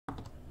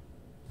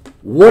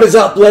What is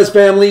up, Blez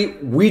family?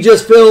 We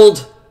just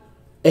filled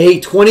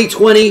a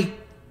 2020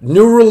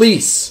 new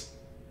release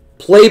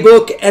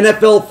Playbook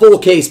NFL full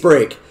case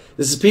break.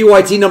 This is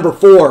PYT number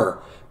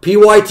 4.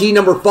 PYT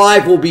number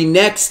 5 will be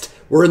next.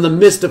 We're in the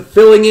midst of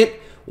filling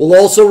it. We'll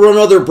also run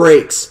other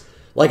breaks.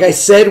 Like I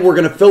said, we're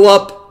going to fill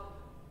up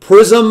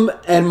Prism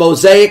and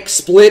Mosaic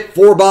split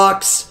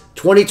 4-box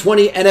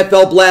 2020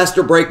 NFL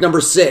Blaster break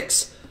number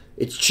 6.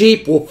 It's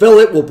cheap. We'll fill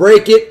it. We'll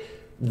break it.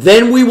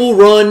 Then we will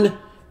run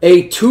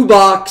a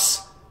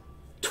 2-box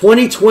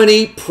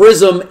 2020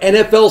 Prism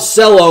NFL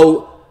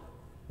Cello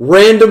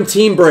random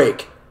team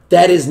break.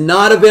 That is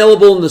not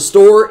available in the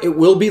store. It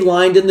will be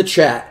lined in the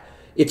chat.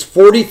 It's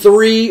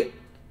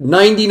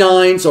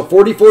 $43.99, so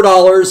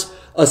 $44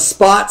 a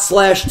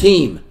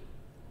spot/team.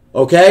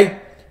 Okay?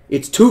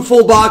 It's 2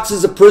 full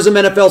boxes of Prism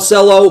NFL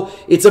Cello.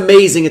 It's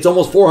amazing. It's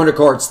almost 400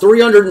 cards.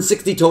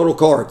 360 total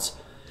cards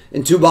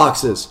in 2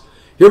 boxes.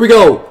 Here we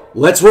go.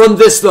 Let's run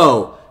this,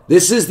 though.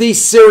 This is the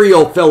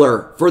serial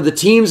filler for the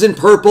teams in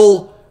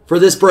purple for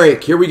this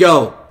break. Here we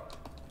go.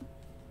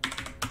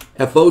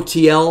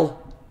 FOTL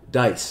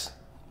dice.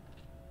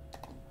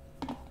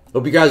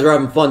 Hope you guys are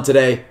having fun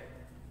today.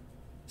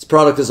 This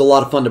product is a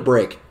lot of fun to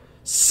break.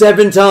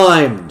 7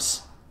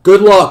 times.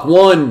 Good luck.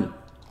 1,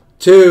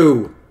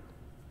 2,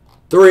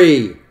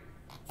 3,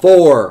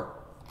 4,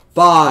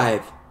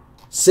 5,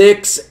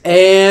 6,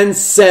 and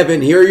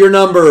 7. Here are your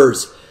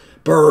numbers.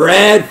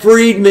 Brad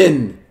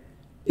Friedman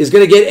is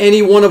going to get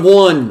any one of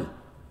 1.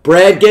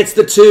 Brad gets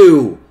the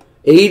 2.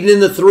 Aiden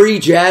in the 3.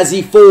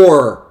 Jazzy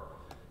 4.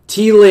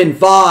 T-Lin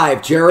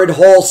 5. Jared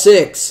Hall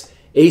 6.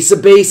 Ace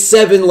of Base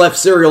 7 left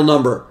serial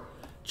number.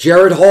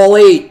 Jared Hall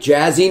 8.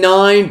 Jazzy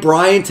 9.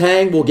 Brian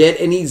Tang will get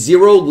any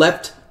 0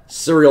 left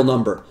serial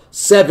number.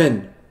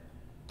 7.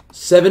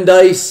 7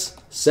 dice.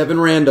 7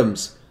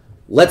 randoms.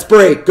 Let's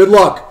break. Good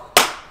luck.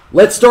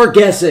 Let's start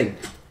guessing.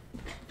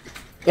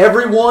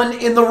 Everyone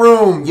in the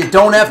room, you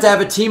don't have to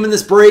have a team in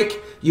this break.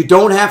 You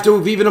don't have to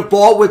have even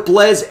bought with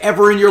Blez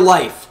ever in your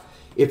life.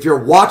 If you're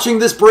watching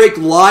this break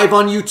live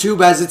on YouTube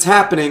as it's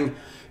happening,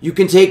 you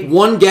can take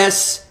 1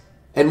 guess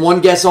and 1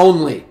 guess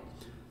only.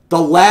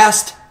 The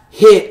last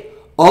hit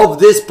of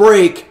this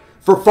break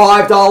for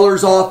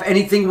 $5 off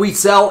anything we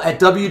sell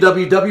at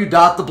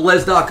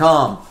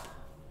www.theblez.com.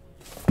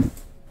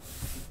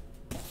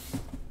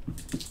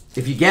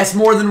 If you guess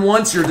more than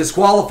once, you're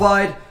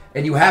disqualified,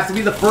 and you have to be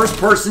the first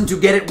person to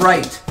get it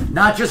right.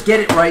 Not just get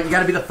it right, you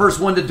got to be the first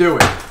one to do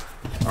it.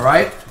 All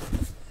right?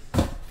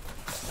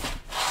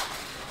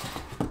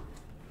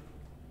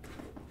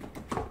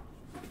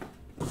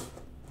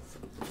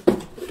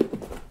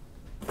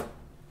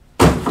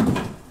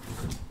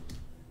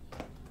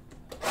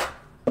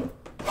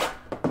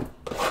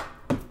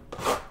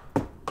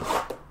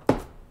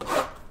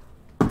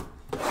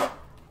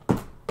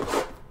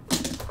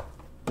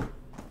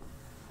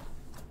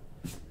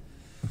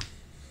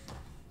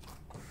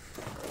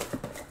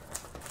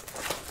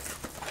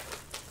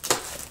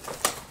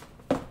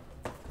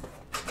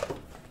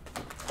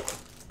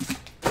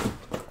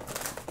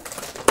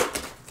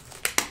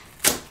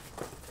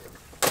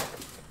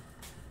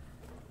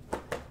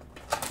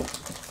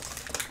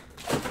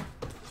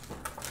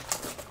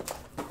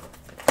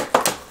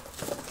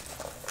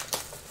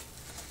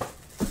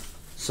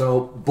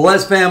 So,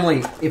 Blez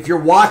family, if you're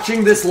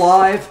watching this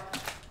live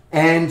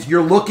and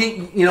you're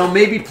looking,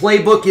 maybe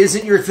Playbook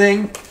isn't your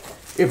thing.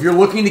 If you're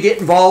looking to get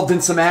involved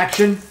in some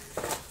action,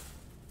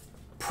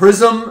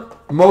 Prism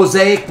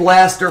Mosaic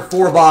Blaster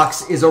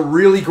 4-box is a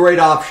really great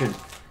option.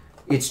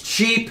 It's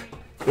cheap.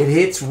 It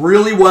hits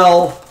really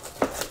well.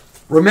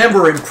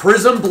 Remember, in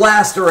Prism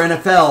Blaster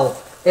NFL,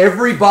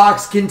 every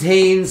box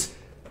contains,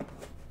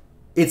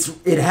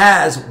 it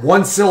has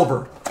 1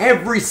 silver.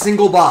 Every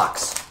single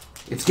box.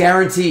 It's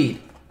guaranteed.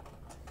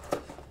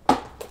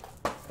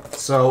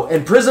 So,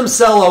 and Prism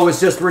Cello is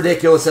just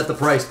ridiculous at the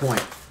price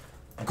point.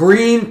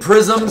 Green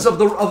prisms of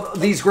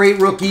these great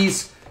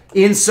rookies.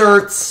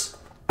 Inserts.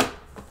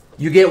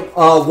 You get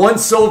 1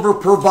 silver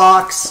per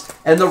box.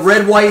 And the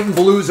red, white, and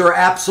blues are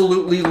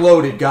absolutely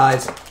loaded,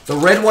 guys. The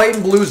red, white,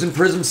 and blues in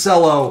Prism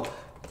Cello.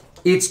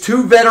 It's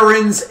 2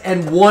 veterans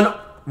and 1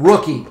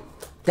 rookie.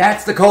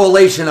 That's the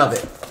collation of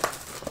it.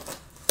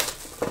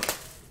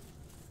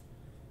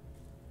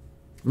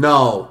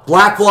 No.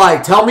 Black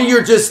Flag, tell me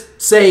you're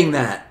just saying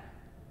that.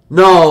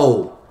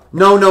 No.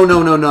 No, no,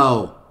 no, no,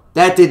 no.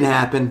 That didn't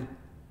happen.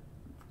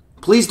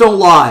 Please don't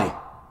lie.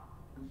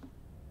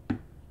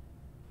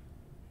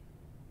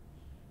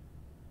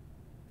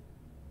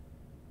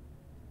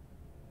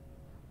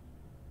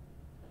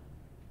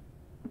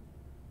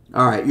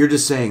 All right, you're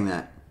just saying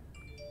that.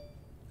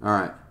 All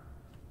right.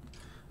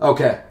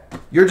 Okay.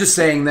 You're just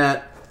saying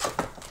that.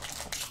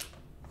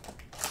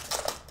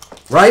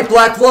 Right,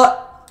 Black Flag?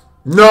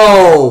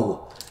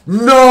 No.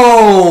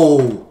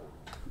 No.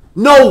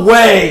 No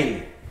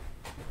way!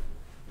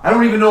 I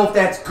don't even know if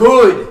that's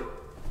good.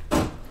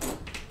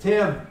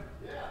 Tim.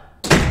 Yeah.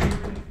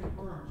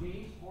 Confirm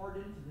James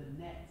Harden to the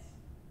Nets.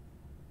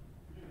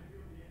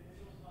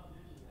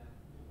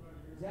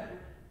 Is that,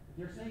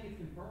 they're saying it's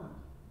confirmed.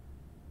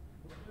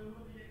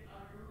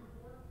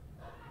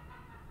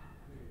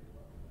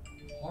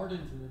 Harden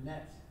to the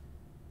Nets.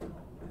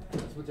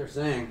 That's what they're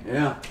saying.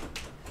 Yeah.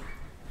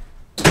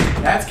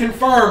 That's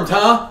confirmed,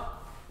 huh?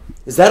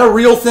 Is that a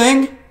real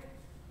thing?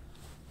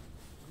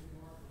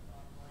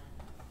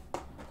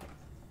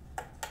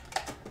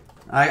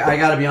 I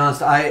gotta be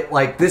honest.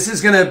 This is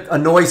gonna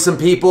annoy some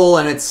people,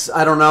 and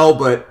I don't know,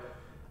 but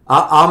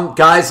I'm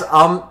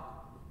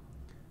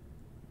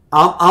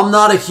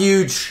not a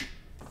huge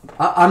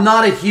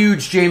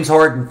James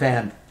Harden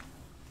fan.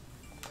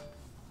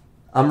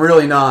 I'm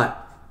really not.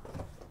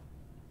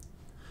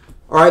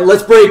 All right,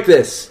 let's break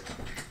this.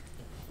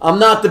 I'm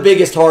not the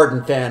biggest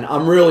Harden fan.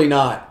 I'm really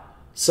not.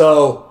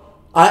 So,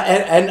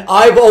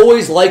 I've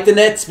always liked the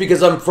Nets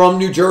because I'm from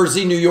New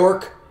Jersey, New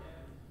York.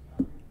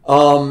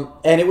 And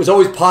it was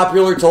always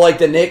popular to like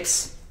the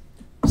Knicks.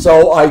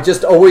 So I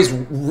just always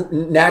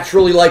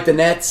naturally like the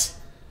Nets.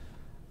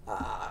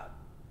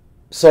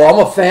 So I'm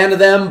a fan of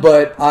them,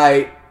 but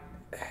I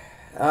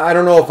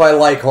don't know if I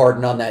like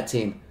Harden on that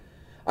team.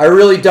 I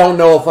really don't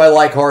know if I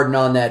like Harden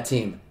on that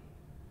team.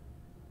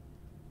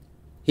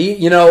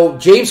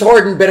 James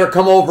Harden better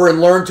come over and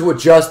learn to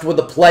adjust with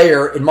a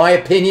player, in my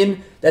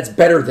opinion, that's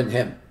better than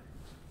him.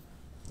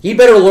 He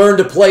better learn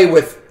to play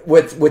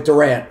with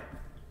Durant.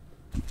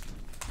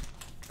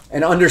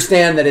 And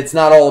understand that it's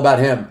not all about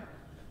him.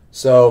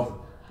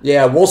 So,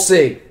 yeah, we'll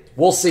see.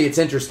 We'll see. It's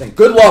interesting.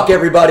 Good luck,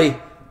 everybody.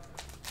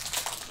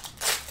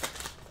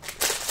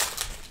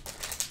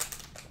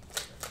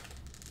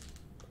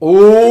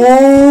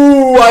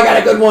 Ooh, I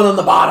got a good one on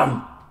the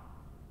bottom.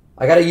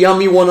 I got a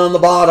yummy one on the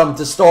bottom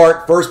to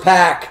start. First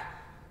pack.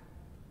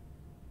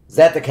 Is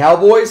that the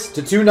Cowboys?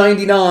 To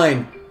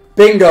 $2.99.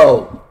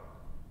 Bingo.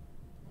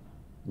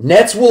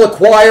 Nets will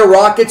acquire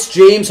Rockets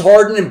James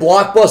Harden in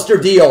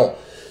blockbuster deal.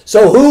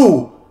 So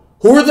who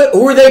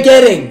are they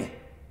getting?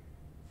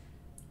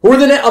 Who are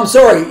the Nets? I'm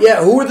sorry.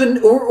 Yeah, who are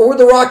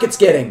the Rockets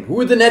getting? Who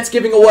are the Nets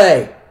giving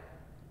away?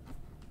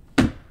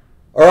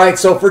 All right,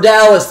 so for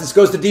Dallas, this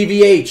goes to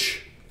DVH.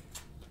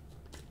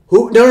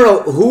 Who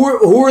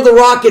are the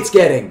Rockets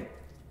getting?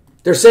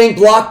 They're saying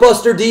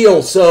blockbuster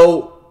deal,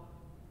 so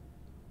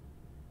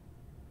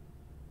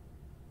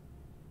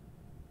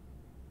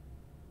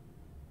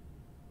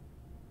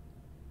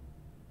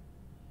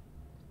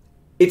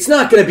it's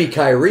not going to be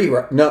Kyrie,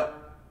 right? No.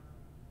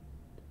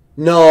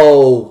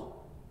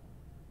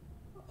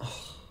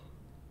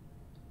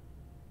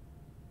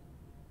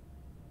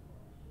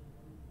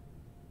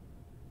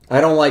 I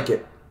don't like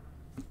it.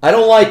 I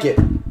don't like it.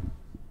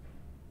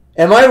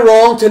 Am I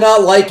wrong to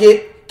not like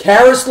it?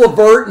 Karis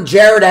LeVert and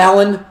Jared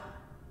Allen.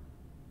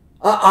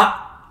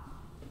 I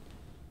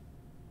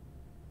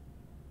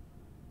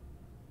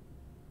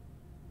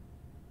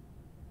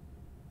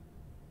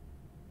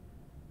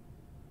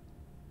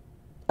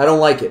don't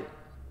like it.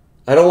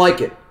 I don't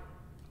like it.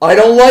 I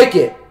don't like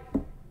it.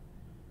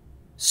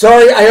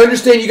 Sorry, I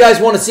understand you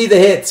guys want to see the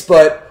hits,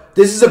 but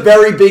this is a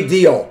very big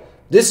deal.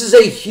 This is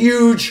a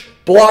huge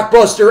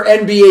blockbuster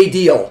NBA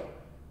deal.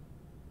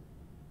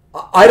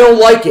 I don't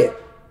like it.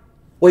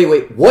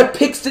 Wait. What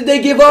picks did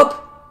they give up?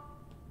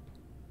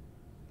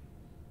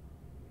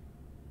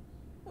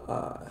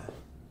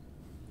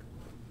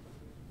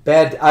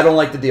 Bad. I don't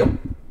like the deal.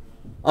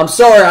 I'm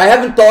sorry. I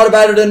haven't thought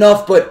about it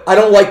enough, but I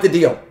don't like the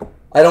deal.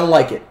 I don't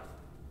like it.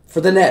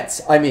 For the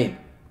Nets, I mean.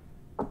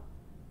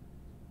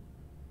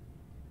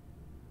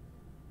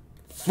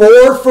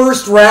 4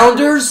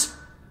 first-rounders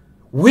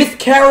with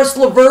Karis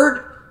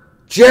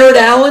LeVert, Jared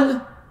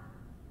Allen,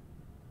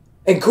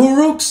 and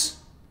Kurucs?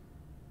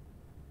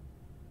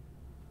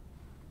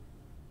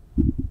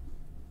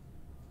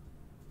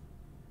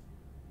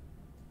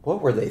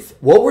 What were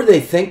they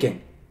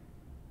thinking?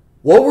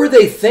 What were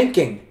they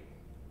thinking?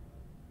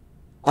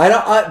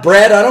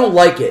 Brad, I don't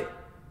like it.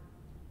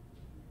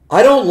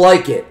 I don't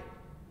like it.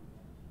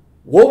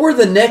 What were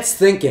the Nets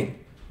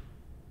thinking?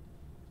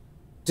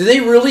 Do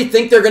they really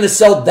think they're going to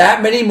sell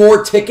that many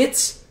more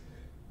tickets?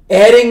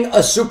 Adding a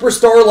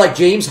superstar like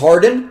James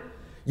Harden?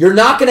 You're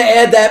not going to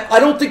add that. I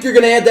don't think you're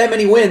going to add that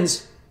many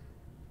wins.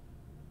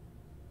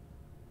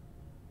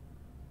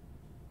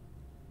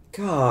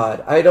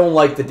 God, I don't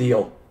like the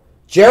deal.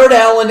 Jared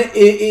Allen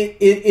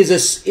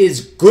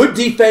is good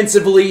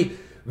defensively,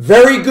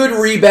 very good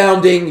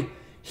rebounding.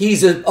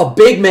 He's a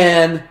big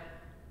man.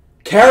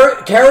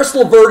 Karis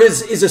LeVert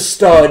is a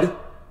stud.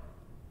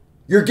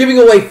 You're giving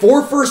away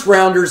 4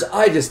 first-rounders.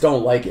 I just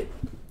don't like it.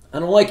 I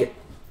don't like it.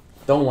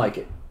 Don't like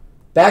it.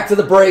 Back to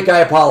the break. I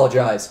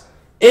apologize.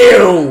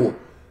 Ew.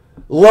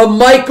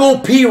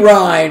 LaMichael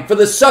Pirine for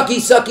the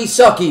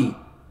sucky.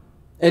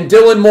 And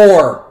Dylan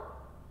Moore.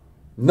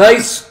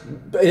 Nice.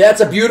 That's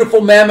a beautiful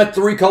mammoth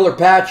 3-color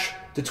patch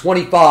to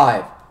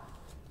 25.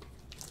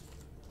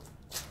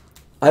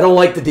 I don't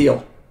like the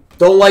deal.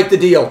 Don't like the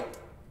deal.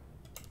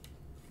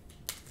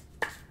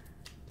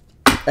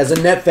 As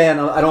a Net fan,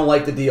 I don't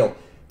like the deal.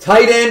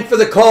 Tight end for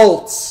the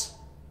Colts.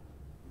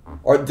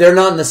 Or they're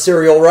not in the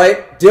serial,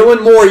 right?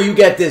 Dylan Moore, you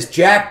get this.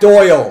 Jack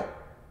Doyle.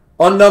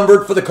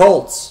 Unnumbered for the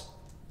Colts.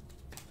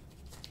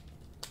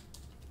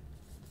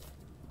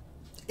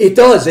 It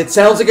does. It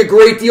sounds like a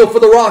great deal for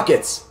the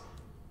Rockets.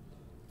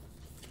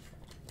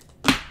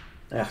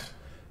 Ugh.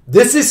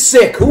 This is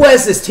sick. Who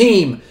has this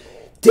team?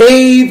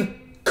 Dave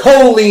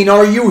Colleen,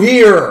 are you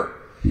here?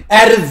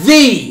 Out of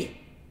the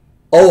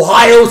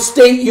Ohio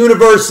State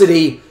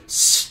University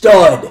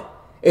stud.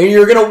 And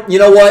you're going to, you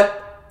know what?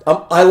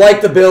 I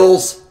like the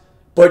Bills,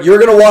 but you're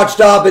going to watch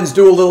Dobbins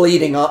do a little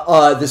eating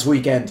this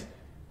weekend.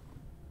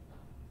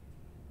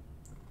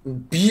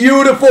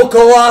 Beautiful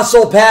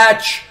colossal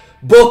patch.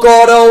 Book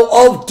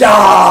auto of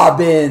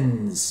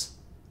Dobbins.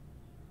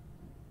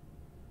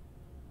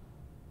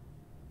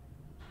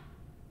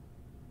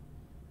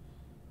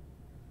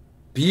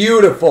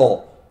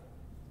 Beautiful.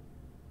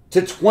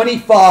 To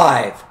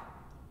 25.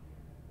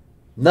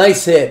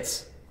 Nice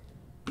hits.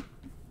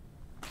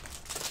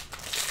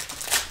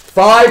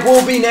 5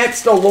 will be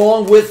next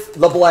along with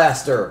the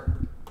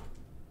blaster.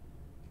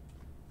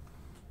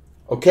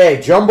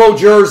 Okay, jumbo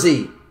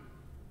jersey.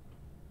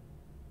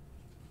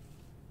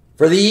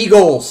 For the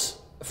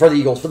for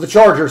the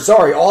Chargers,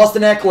 sorry.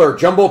 Austin Eckler,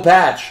 jumbo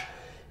patch.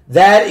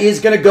 That is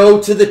going to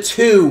go to the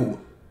 2.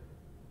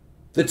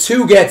 The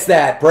 2 gets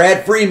that.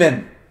 Brad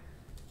Freeman.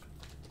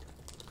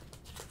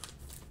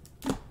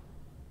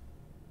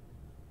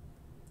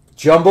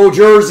 Jumbo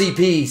jersey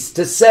piece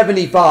to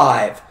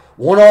 75.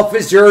 One off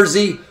his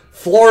jersey,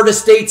 Florida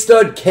State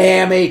stud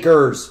Cam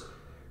Akers.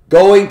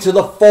 Going to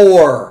the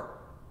 4.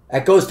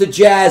 That goes to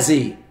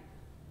Jazzy.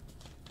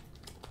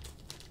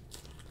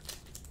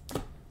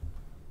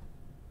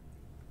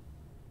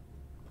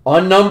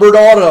 Unnumbered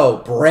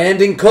auto,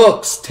 Brandon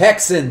Cooks,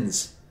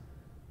 Texans.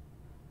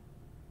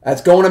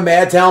 That's going to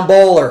Madtown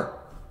Bowler.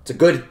 It's a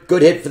good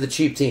hit for the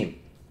cheap team.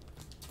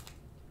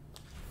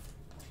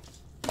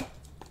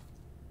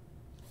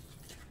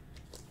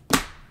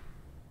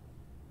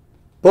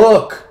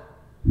 Book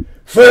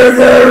for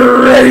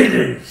the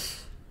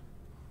Raiders.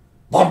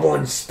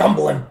 Bumbling,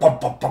 stumbling, bump,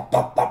 bump, bump,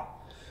 bump, bump.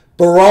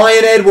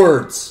 Brian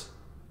Edwards.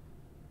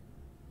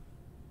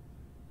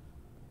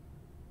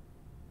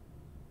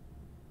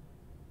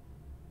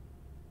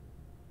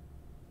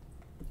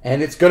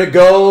 And it's going to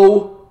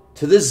go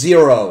to the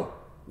 0.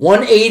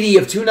 180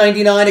 of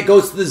 299, it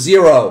goes to the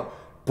 0.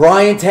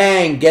 Brian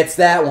Tang gets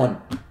that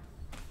one.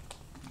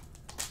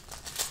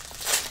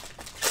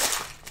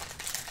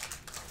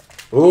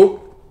 Ooh.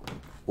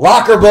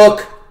 Locker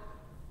book.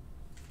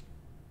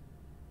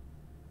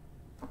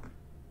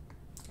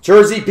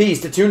 Jersey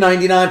piece to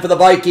 299 for the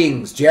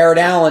Vikings. Jared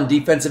Allen,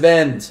 defensive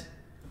end.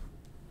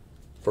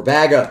 For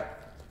Baga.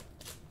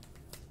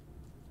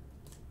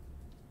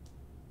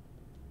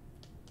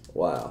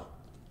 Wow.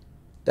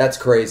 That's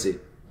crazy.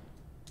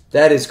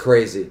 That is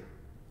crazy.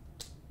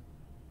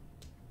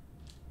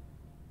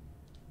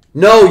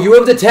 No, you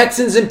have the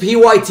Texans in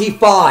PYT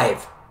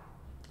 5.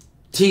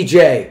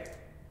 TJ.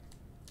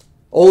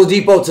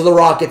 Oladipo to the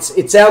Rockets.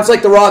 It sounds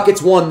like the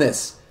Rockets won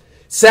this.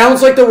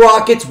 Sounds like the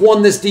Rockets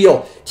won this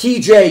deal.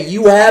 TJ,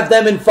 you have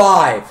them in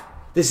 5.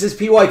 This is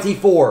PYT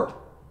 4.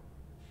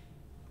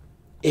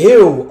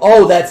 Ew.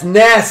 Oh, that's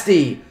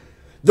nasty.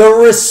 The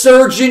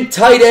resurgent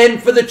tight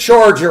end for the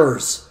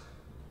Chargers.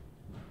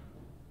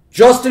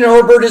 Justin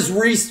Herbert has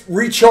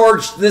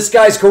recharged this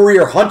guy's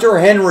career. Hunter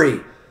Henry.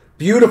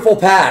 Beautiful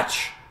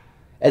patch.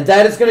 And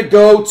that is going to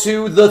go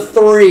to the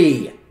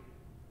 3.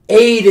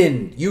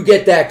 Aiden, you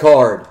get that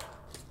card.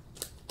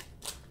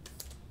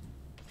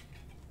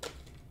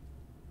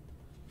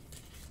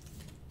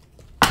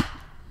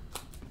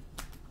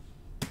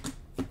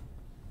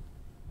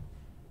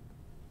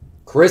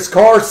 Chris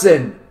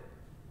Carson.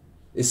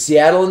 Is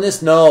Seattle in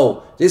this?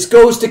 No. This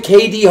goes to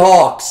KD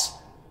Hawks.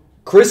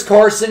 Chris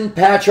Carson,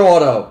 patch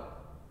auto.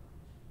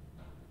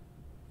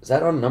 Is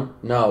that on number?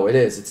 No, it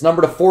is. It's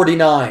number to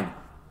 49.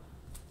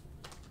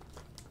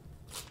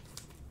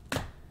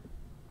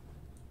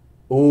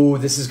 Ooh,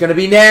 this is going to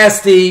be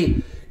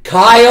nasty.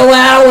 Kyle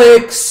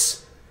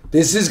Alex.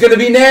 This is going to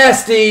be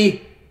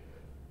nasty.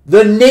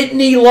 The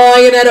Nittany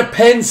Lion out of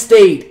Penn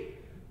State.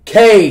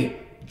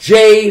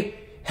 K.J.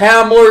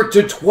 Hamler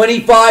to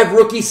 25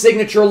 rookie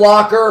signature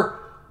locker.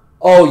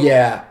 Oh,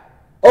 yeah.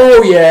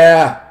 Oh,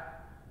 yeah.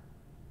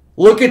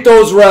 Look at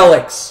those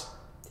relics.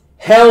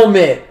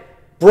 Helmet.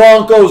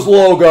 Broncos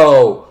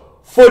logo.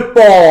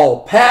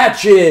 Football.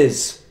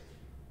 Patches.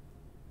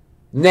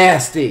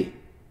 Nasty.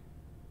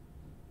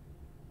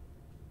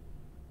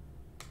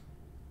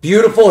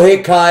 Beautiful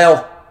hit,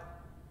 Kyle.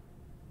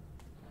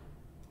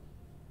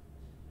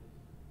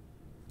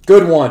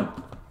 Good one.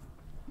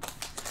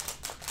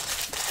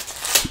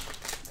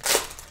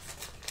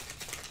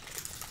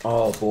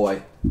 Oh,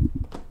 boy.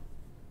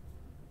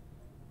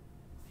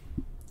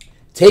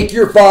 Take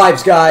your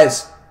 5s,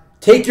 guys.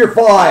 Take your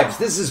 5s.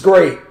 This is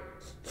great.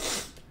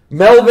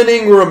 Melvin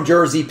Ingram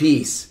jersey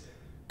piece.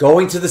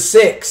 Going to the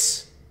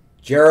 6.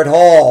 Jared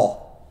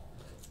Hall.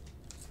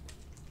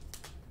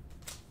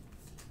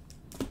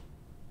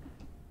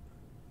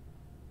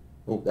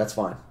 Oh, that's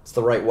fine. It's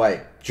the right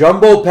way.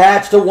 Jumbo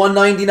patch to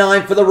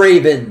 199 for the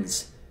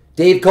Ravens.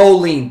 Dave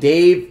Colleen.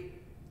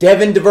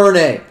 Devin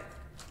DuVernay.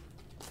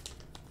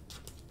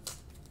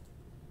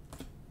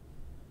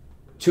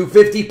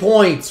 250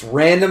 points.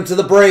 Random to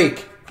the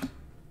break.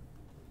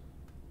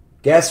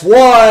 Guess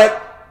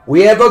what?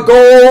 We have a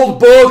gold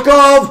book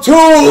of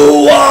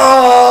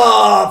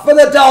Tua for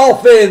the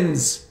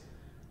Dolphins.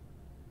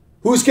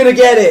 Who's going to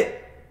get it?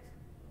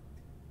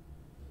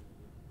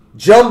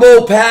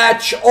 Jumbo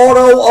patch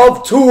auto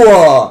of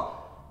Tua.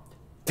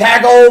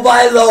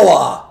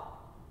 Tagovailoa.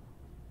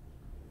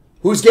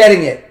 Who's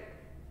getting it?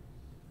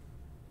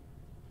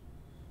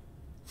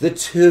 The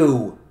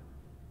 2.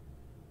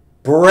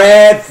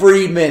 Brad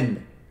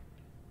Friedman.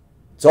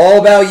 It's all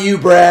about you,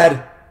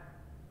 Brad.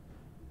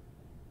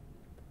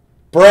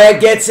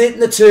 Brad gets it in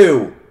the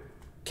 2.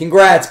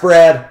 Congrats,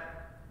 Brad.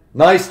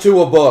 Nice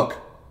Tua book.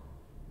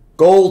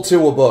 Gold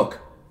Tua book.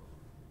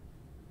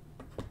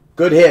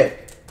 Good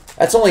hit.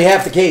 That's only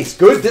half the case.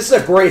 Good. This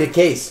is a great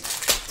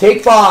case.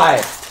 Take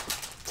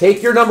 5.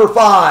 Take your number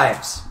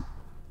 5s.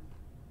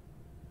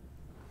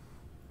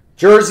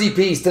 Jersey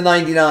piece to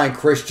 99.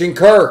 Christian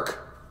Kirk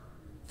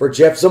for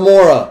Jeff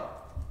Zamora.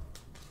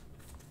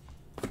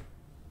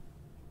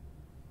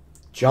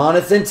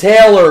 Jonathan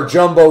Taylor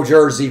jumbo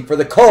jersey for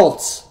the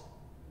Colts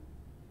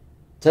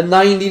to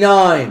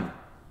 99.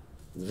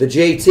 The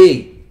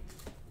JT.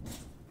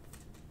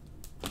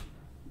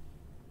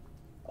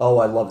 Oh,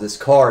 I love this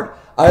card.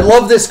 I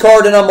love this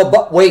card, and I'm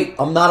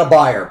not a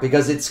buyer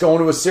because it's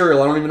going to a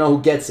serial. I don't even know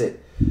who gets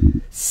it.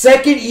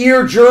 Second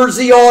year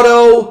jersey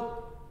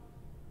auto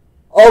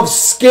of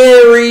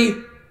Scary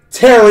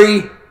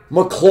Terry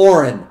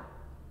McLaurin.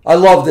 I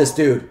love this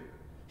dude.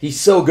 He's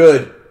so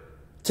good.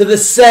 To the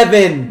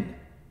 7.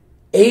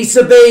 Ace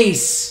of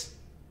base.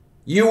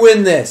 You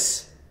win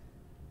this.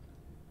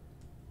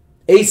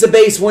 Ace of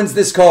base wins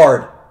this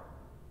card.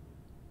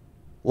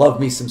 Love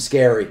me some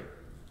Scary.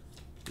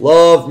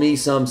 Love me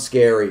some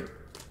Scary.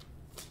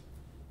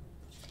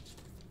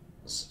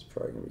 This is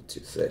probably going to be too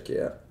thick,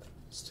 yeah.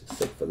 It's too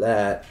thick for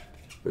that.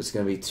 But it's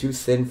going to be too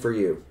thin for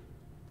you.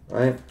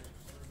 Right?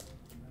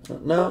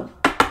 No.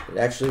 It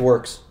actually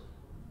works.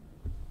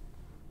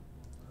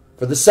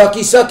 For the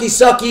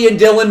sucky and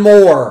Dylan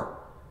Moore.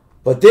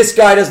 But this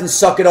guy doesn't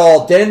suck at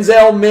all.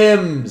 Denzel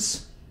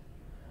Mims.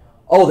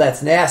 Oh,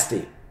 that's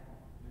nasty.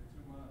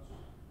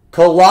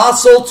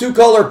 Colossal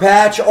 2-color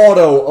patch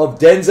auto of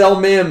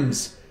Denzel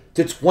Mims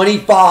to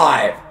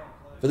 25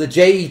 for the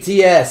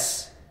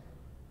JETS.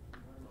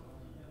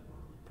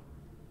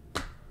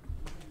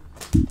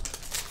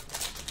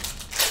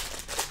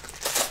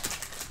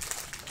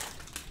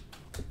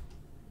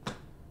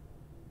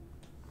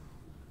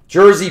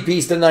 Jersey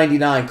piece to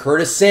 99.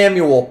 Curtis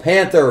Samuel,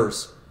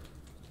 Panthers.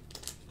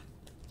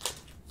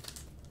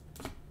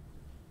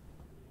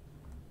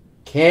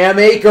 Cam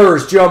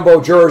Akers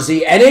jumbo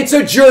jersey, and it's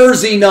a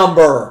jersey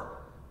number.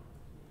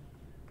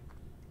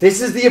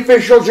 This is the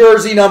official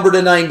jersey number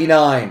to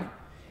 99.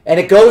 And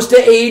it goes to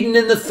Aiden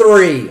in the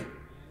 3.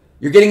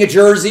 You're getting a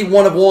jersey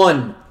 1 of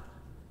 1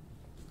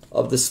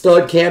 of the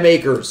stud Cam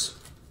Akers.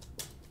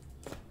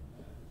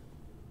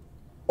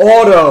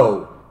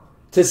 Auto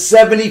to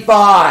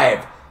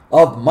 75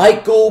 of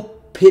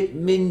Michael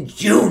Pittman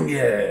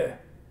Jr.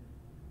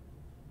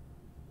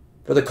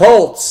 for the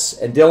Colts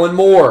and Dylan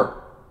Moore.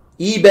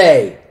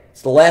 eBay.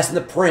 It's the last in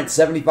the print.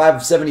 75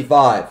 of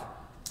 75.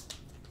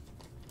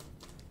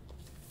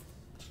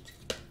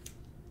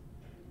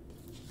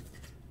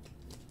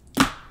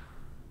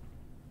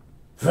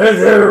 For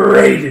the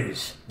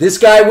Raiders. This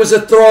guy was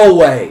a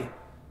throwaway.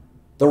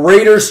 The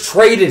Raiders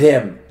traded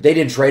him. They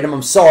didn't trade him.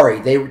 I'm sorry.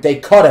 They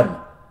cut him.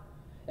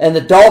 And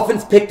the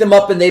Dolphins picked him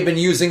up and they've been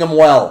using him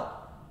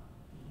well.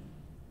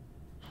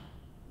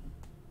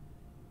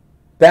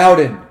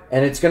 Bowden.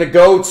 And it's going to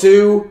go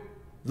to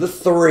the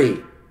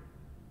 3.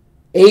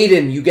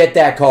 Aiden, you get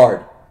that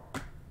card.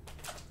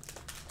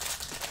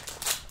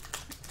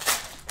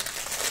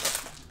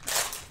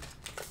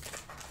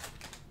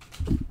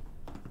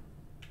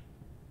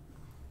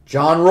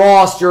 John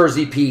Ross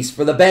jersey piece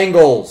for the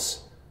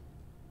Bengals.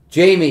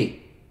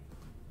 Jamie.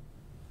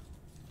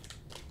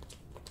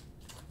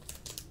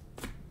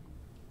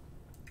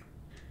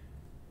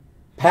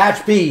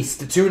 Patch piece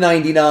to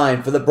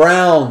 299 for the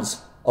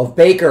Browns of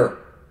Baker.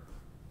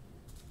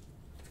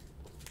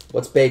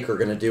 What's Baker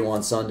going to do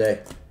on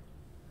Sunday?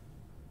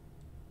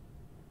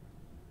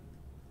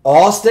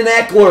 Austin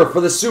Eckler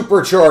for the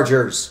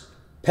Superchargers.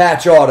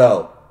 Patch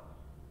auto.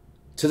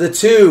 To the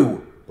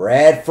 2.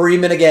 Brad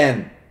Freeman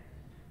again.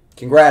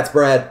 Congrats,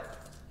 Brad.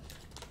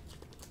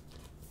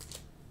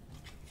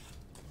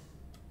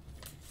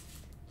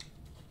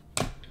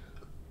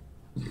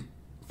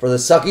 For the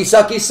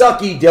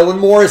sucky, Dylan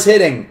Moore is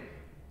hitting.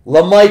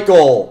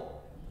 LaMichael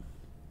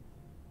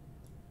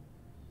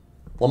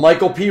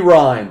P.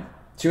 Ryan.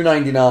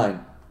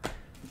 $2.99.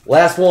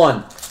 Last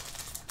one.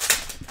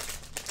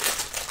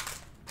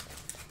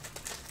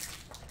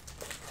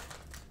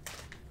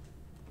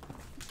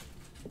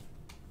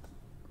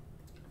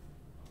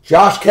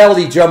 Josh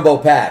Kelly jumbo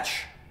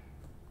patch.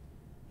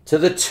 To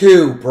the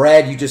 2.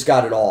 Brad, you just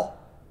got it all.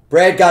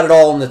 Brad got it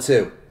all in the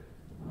 2.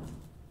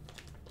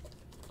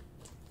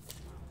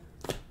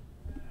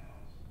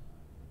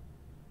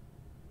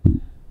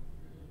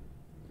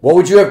 What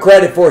would you have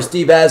credit for,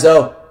 Steve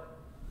Azzo?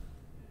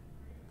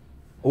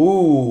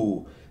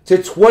 Ooh.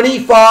 To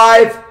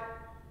 25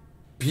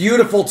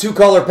 Beautiful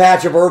two-color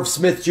patch of Irv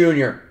Smith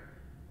Jr.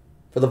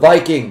 for the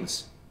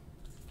Vikings.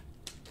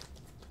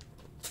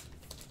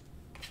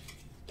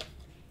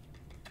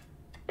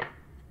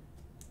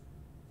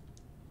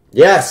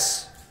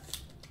 Yes.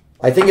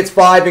 I think it's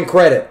 5 in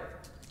credit.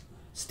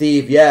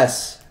 Steve,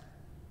 yes.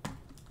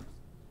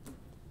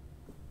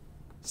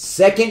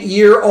 Second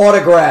year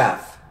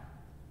autograph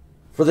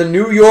for the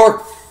New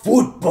York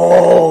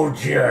Football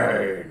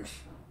Giants.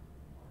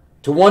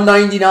 To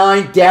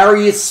 199,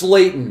 Darius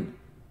Slayton.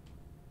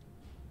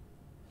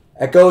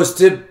 That goes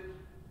to,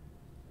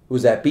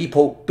 who's that?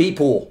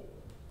 B-Pool.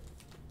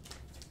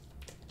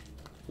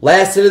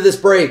 Last hit of this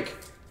break.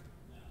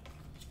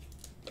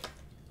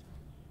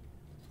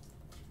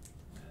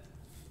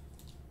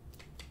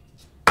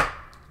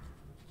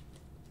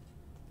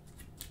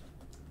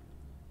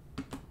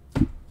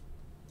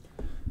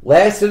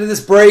 Last hit of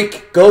this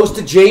break goes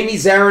to Jamie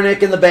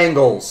Zaranek and the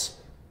Bengals.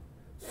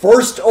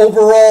 First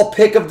overall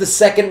pick of the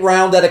second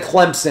round out of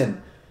Clemson.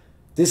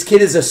 This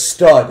kid is a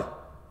stud.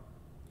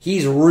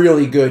 He's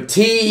really good.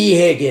 T.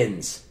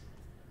 Higgins.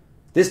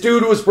 This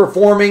dude was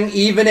performing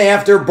even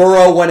after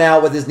Burrow went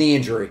out with his knee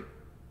injury.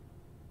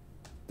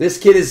 This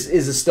kid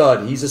is a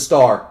stud. He's a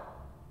star.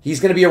 He's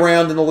going to be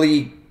around in the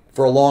league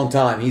for a long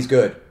time. He's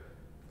good.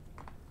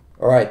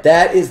 All right,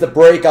 that is the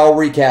break. I'll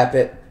recap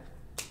it.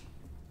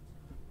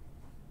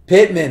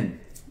 Pittman,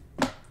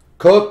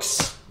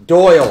 Cooks,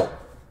 Doyle.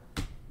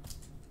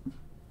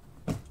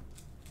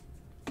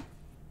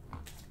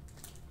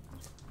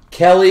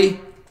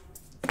 Kelly,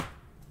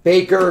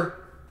 Baker,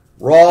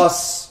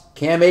 Ross,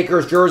 Cam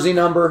Akers jersey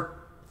number,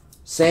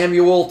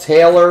 Samuel,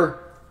 Taylor,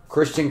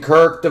 Christian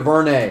Kirk,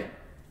 DuVernay,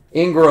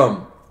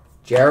 Ingram,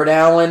 Jared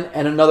Allen,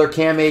 and another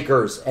Cam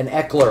Akers, and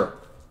Eckler.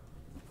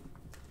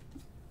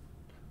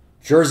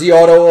 Jersey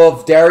auto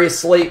of Darius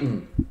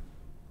Slayton,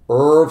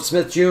 Irv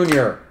Smith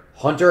Jr.,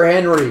 Hunter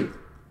Henry,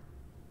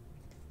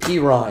 P.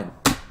 Ryan,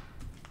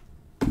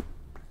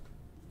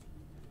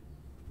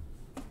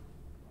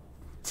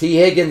 T.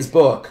 Higgins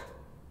book,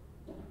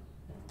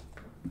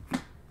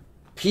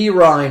 P.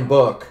 Ryan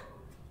book,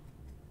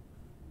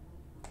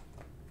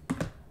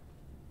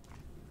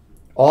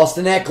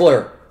 Austin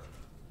Eckler,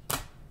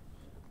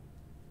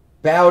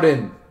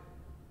 Bowden,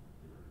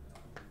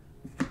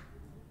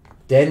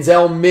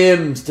 Denzel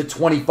Mims to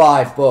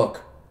 25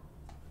 book.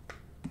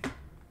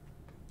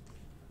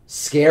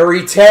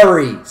 Scary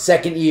Terry,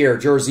 second year,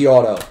 jersey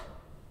auto.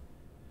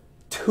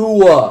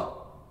 Tua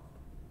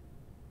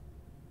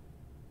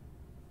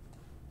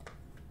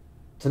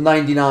to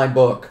 99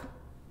 book.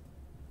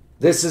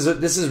 This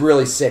is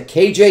really sick.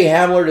 KJ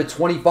Hamler to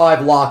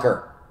 25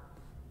 locker.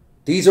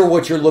 These are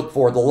what you're looking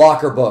for, the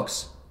locker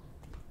books.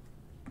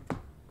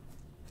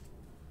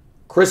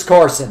 Chris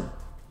Carson.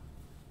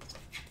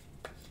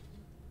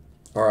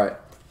 All right.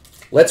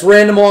 Let's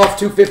random off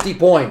 250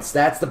 points.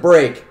 That's the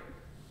break.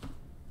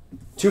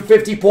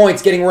 250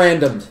 points getting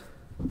randomed.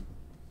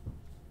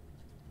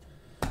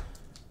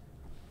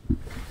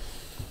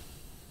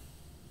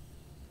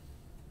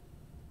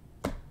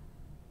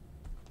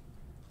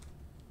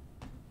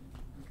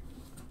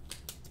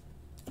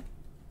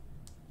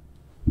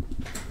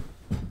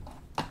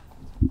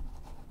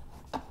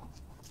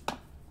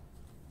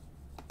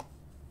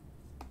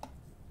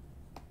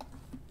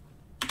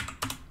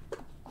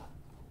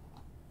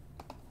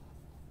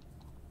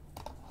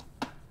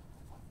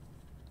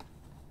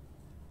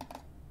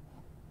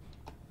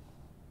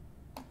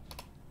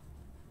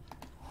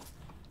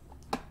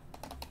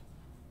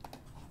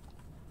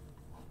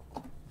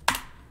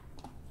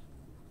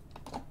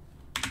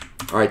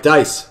 All right,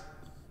 dice.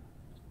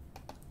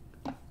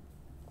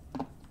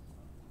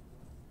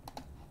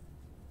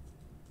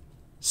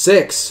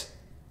 Six.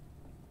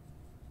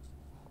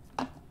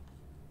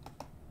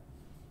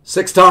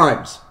 6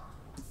 times.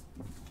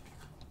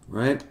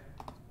 Right?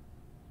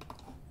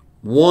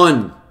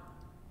 1,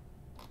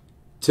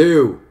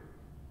 2,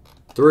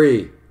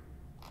 3,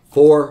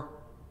 4,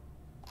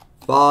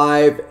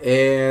 5,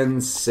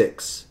 and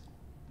 6.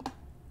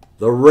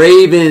 The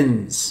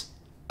Ravens.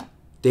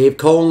 Dave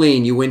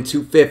Colleen, you win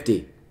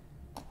 250.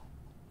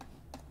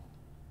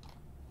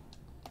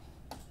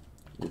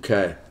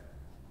 Okay.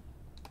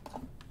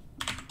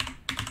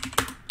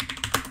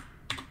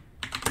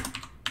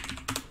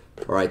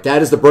 All right,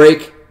 that is the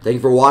break. Thank you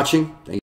for watching. Thank you.